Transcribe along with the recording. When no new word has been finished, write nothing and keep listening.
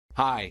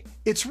Hi,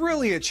 it's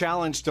really a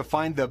challenge to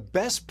find the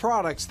best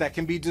products that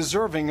can be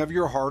deserving of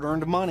your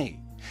hard-earned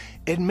money.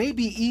 It may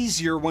be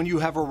easier when you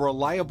have a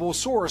reliable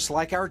source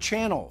like our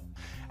channel.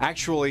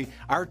 Actually,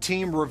 our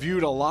team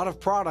reviewed a lot of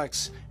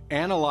products,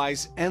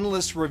 analyzed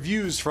endless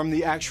reviews from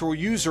the actual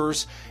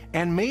users,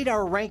 and made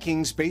our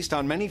rankings based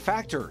on many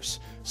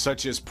factors,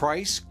 such as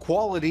price,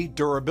 quality,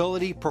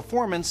 durability,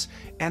 performance,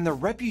 and the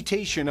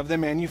reputation of the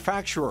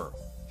manufacturer.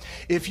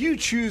 If you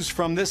choose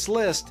from this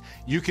list,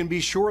 you can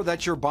be sure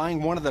that you're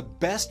buying one of the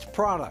best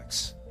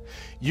products.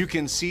 You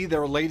can see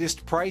their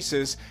latest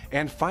prices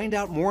and find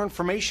out more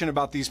information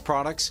about these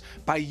products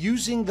by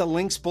using the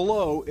links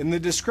below in the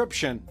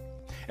description.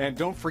 And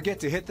don't forget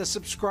to hit the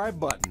subscribe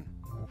button.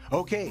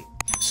 Okay,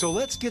 so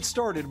let's get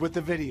started with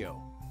the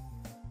video.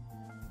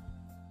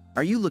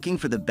 Are you looking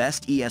for the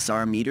best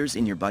ESR meters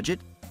in your budget?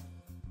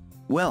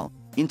 Well,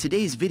 in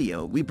today's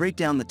video we break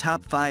down the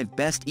top 5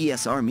 best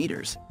ESR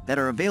meters that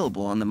are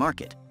available on the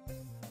market.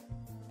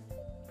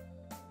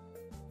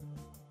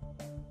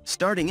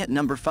 Starting at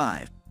number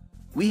 5,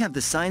 we have the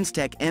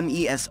Signstek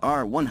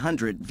MESR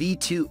 100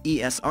 V2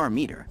 ESR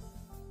meter.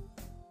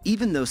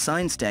 Even though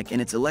Signstek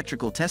and its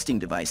electrical testing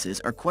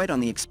devices are quite on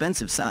the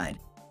expensive side,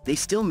 they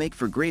still make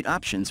for great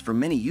options for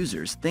many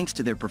users thanks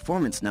to their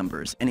performance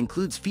numbers and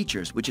includes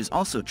features which is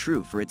also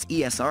true for its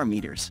ESR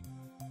meters.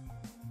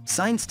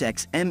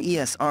 Signstek's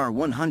MESR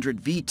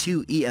 100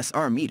 V2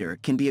 ESR meter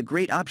can be a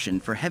great option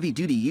for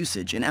heavy-duty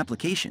usage and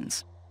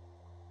applications.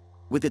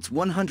 With its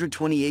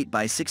 128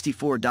 by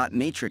 64 dot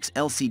matrix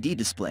LCD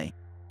display,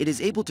 it is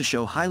able to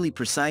show highly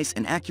precise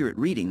and accurate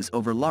readings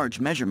over large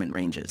measurement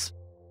ranges.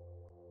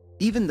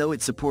 Even though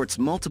it supports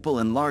multiple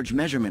and large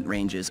measurement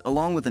ranges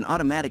along with an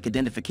automatic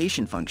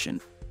identification function,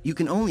 you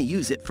can only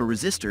use it for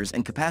resistors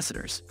and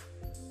capacitors.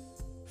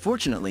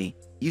 Fortunately,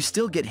 you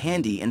still get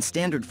handy and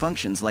standard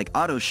functions like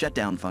auto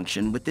shutdown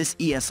function with this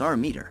ESR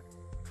meter.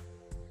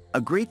 A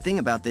great thing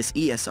about this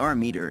ESR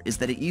meter is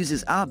that it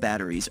uses AA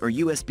batteries or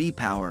USB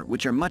power,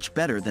 which are much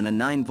better than a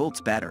 9 volts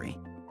battery.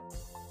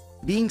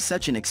 Being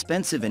such an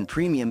expensive and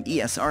premium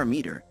ESR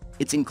meter,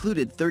 its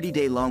included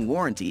 30-day long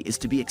warranty is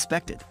to be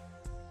expected.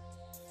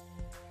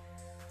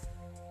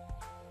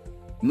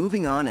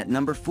 Moving on at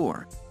number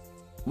 4,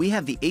 we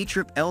have the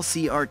Aitrip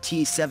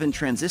LCRT7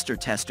 Transistor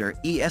Tester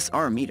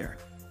ESR meter.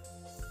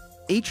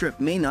 Aitrip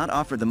may not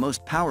offer the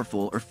most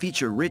powerful or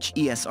feature-rich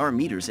ESR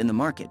meters in the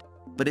market,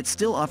 but it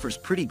still offers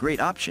pretty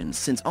great options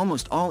since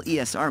almost all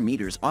ESR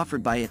meters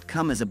offered by it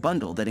come as a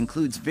bundle that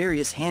includes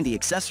various handy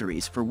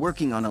accessories for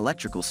working on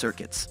electrical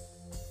circuits.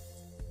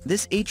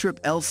 This Aitrip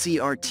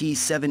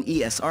LCRT7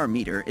 ESR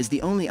meter is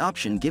the only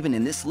option given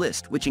in this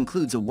list, which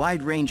includes a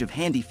wide range of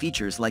handy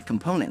features like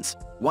components,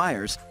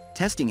 wires,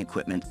 testing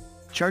equipment,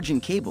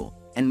 charging cable,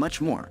 and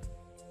much more.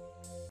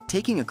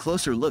 Taking a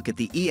closer look at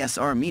the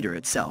ESR meter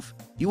itself,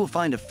 you will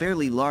find a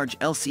fairly large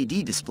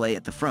LCD display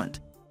at the front.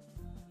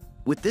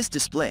 With this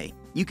display,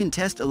 you can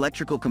test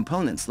electrical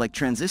components like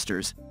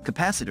transistors,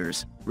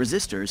 capacitors,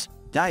 resistors,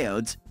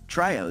 diodes,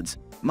 triodes,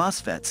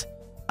 Mosfets,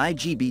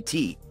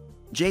 IGBT,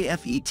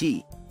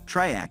 JFET,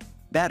 triac,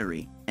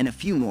 battery, and a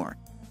few more.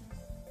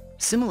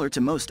 Similar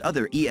to most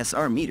other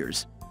ESR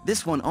meters,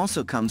 this one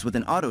also comes with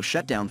an auto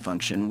shutdown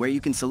function where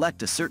you can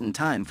select a certain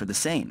time for the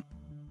same.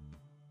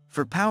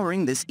 For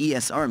powering this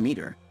ESR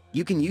meter,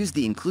 you can use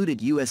the included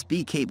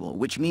USB cable,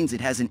 which means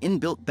it has an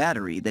inbuilt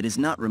battery that is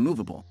not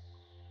removable.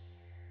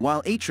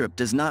 While Aitrip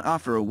does not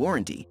offer a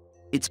warranty,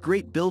 its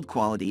great build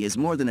quality is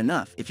more than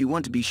enough if you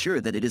want to be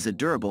sure that it is a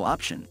durable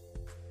option.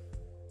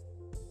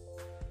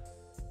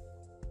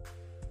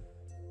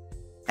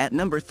 At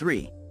number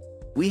 3,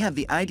 we have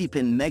the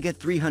IDPIN Mega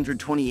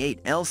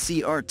 328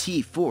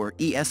 LCRT4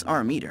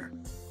 ESR meter.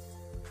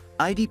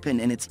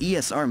 IDPIN and its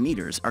ESR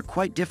meters are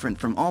quite different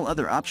from all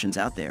other options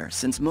out there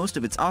since most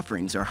of its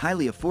offerings are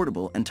highly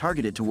affordable and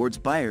targeted towards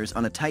buyers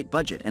on a tight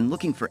budget and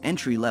looking for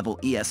entry-level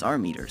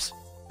ESR meters.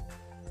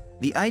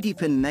 The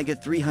Aideepen Mega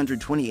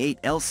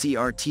 328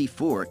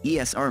 LCRT4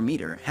 ESR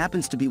meter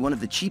happens to be one of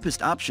the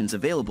cheapest options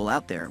available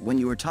out there when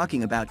you are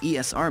talking about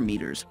ESR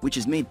meters, which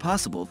is made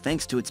possible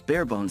thanks to its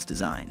bare-bones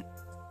design.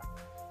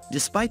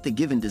 Despite the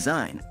given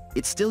design,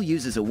 it still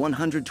uses a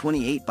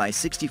 128 by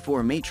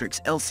 64 matrix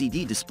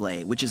LCD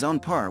display, which is on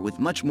par with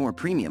much more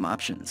premium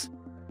options.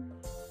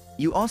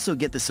 You also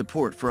get the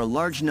support for a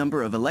large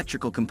number of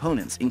electrical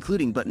components,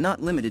 including but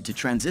not limited to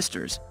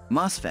transistors,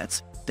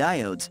 Mosfets,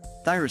 diodes,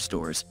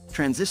 thyristors,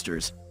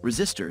 transistors,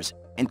 resistors,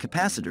 and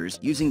capacitors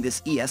using this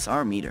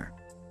ESR meter.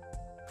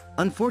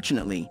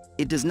 Unfortunately,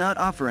 it does not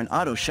offer an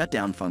auto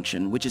shutdown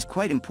function, which is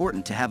quite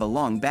important to have a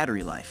long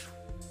battery life.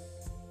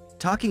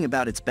 Talking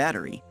about its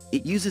battery,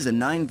 it uses a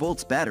 9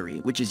 volts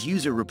battery, which is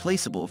user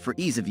replaceable for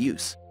ease of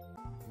use.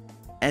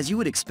 As you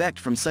would expect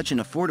from such an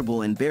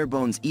affordable and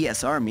bare-bones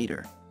ESR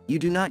meter, you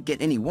do not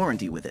get any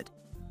warranty with it.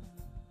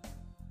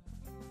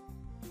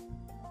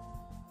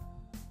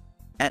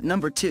 At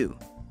number 2,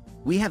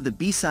 we have the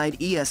Bside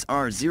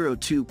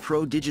ESR02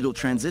 Pro Digital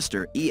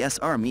Transistor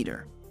ESR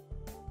meter.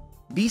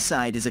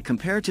 Bside is a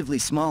comparatively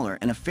smaller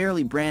and a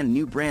fairly brand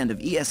new brand of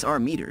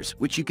ESR meters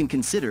which you can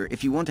consider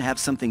if you want to have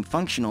something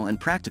functional and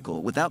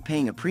practical without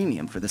paying a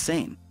premium for the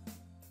same.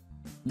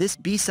 This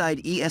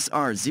Bside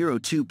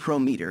ESR02 Pro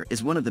meter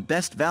is one of the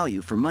best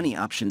value for money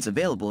options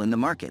available in the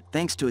market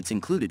thanks to its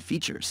included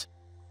features.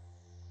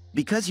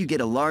 Because you get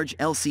a large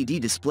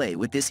LCD display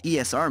with this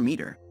ESR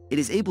meter, it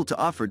is able to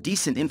offer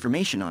decent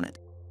information on it.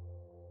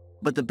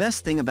 But the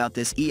best thing about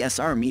this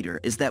ESR meter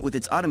is that with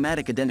its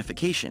automatic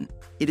identification,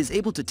 it is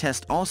able to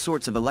test all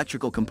sorts of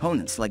electrical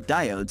components like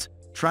diodes,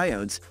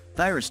 triodes,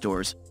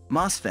 thyristors,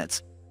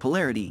 Mosfets,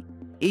 polarity,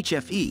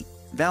 HFE,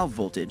 valve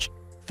voltage,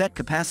 FET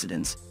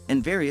capacitance,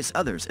 and various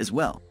others as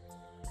well.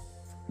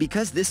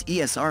 Because this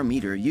ESR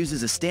meter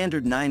uses a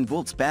standard 9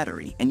 volts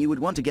battery and you would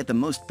want to get the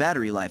most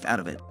battery life out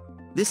of it,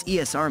 this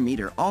ESR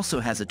meter also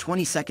has a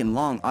 20-second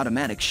long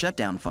automatic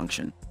shutdown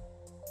function.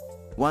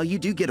 While you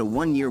do get a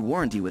 1-year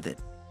warranty with it,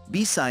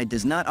 Bside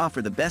does not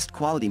offer the best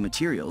quality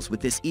materials with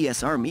this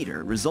ESR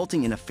meter,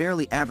 resulting in a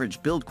fairly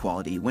average build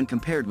quality when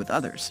compared with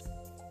others.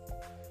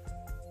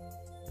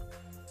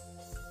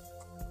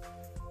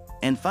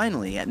 And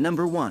finally, at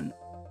number 1,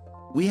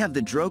 we have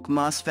the Drok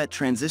Mosfet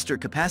Transistor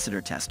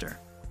Capacitor Tester.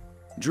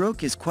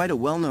 Drok is quite a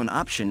well-known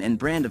option and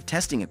brand of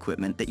testing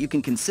equipment that you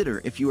can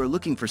consider if you are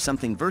looking for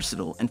something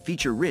versatile and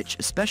feature-rich,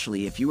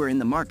 especially if you are in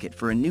the market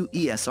for a new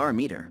ESR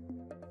meter.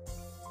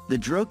 The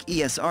Drok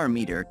ESR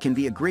meter can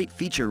be a great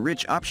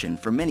feature-rich option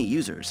for many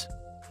users.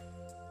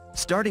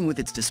 Starting with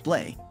its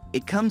display,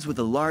 it comes with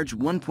a large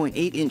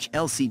 1.8-inch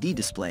LCD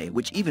display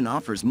which even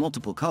offers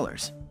multiple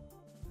colors.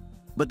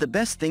 But the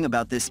best thing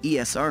about this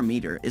ESR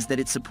meter is that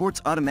it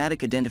supports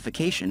automatic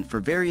identification for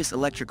various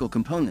electrical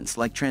components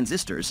like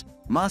transistors,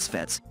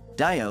 Mosfets,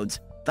 diodes,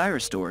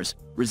 thyristors,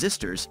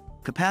 resistors,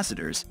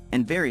 capacitors,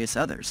 and various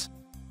others.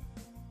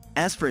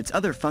 As for its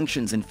other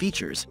functions and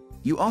features,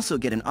 you also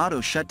get an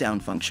auto shutdown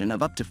function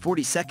of up to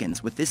 40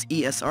 seconds with this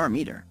ESR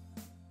meter.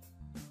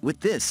 With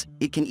this,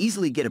 it can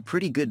easily get a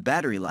pretty good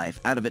battery life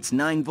out of its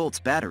 9 volts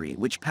battery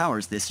which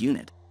powers this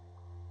unit.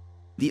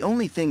 The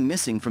only thing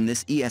missing from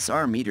this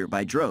ESR meter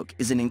by Drok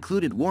is an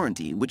included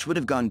warranty which would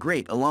have gone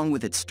great along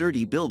with its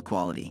sturdy build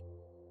quality.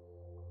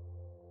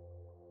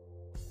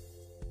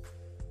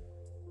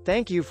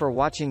 Thank you for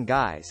watching,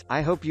 guys.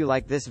 I hope you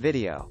like this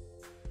video.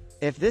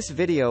 If this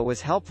video was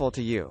helpful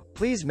to you,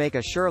 please make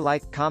a sure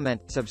like,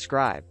 comment,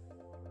 subscribe.